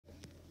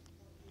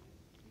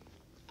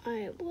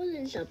Alright, what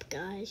is up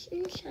guys?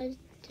 Inside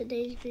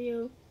today's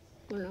video,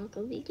 we're not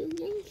going to be doing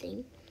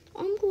anything.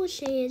 All I'm going to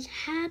say is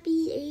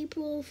Happy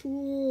April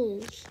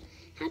Fools.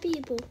 Happy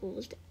April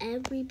Fools to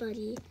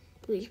everybody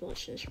who is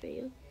watching this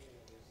video.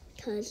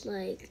 Because,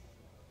 like,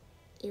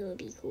 it would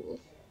be cool.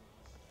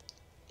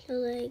 So,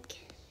 like,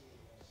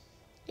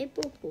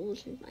 April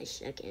Fools is my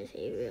second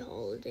favorite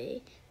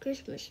holiday.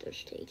 Christmas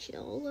just takes it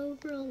all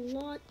over a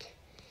lot.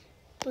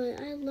 But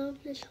I love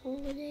this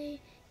holiday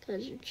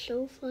because it's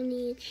so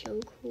funny, it's so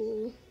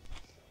cool.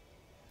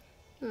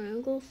 Alright,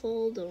 I'm gonna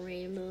follow the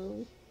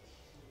rainbow.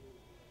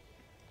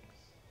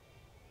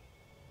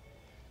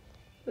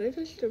 Where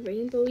does the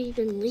rainbow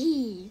even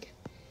lead?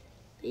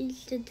 It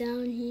leads to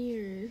down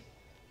here.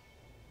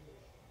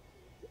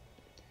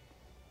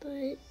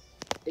 But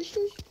this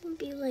is gonna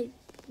be like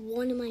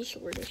one of my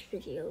shortest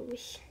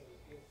videos.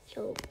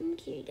 So make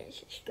sure you guys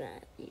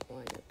subscribe, leave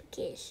on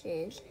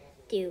notifications,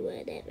 do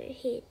whatever,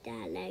 hit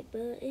that like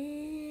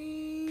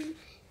button.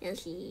 I'll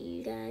see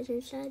you guys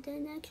inside the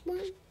next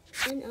one.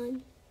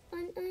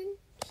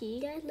 See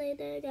you guys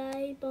later,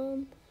 guys.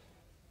 Boom.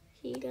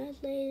 See you guys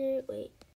later. Wait.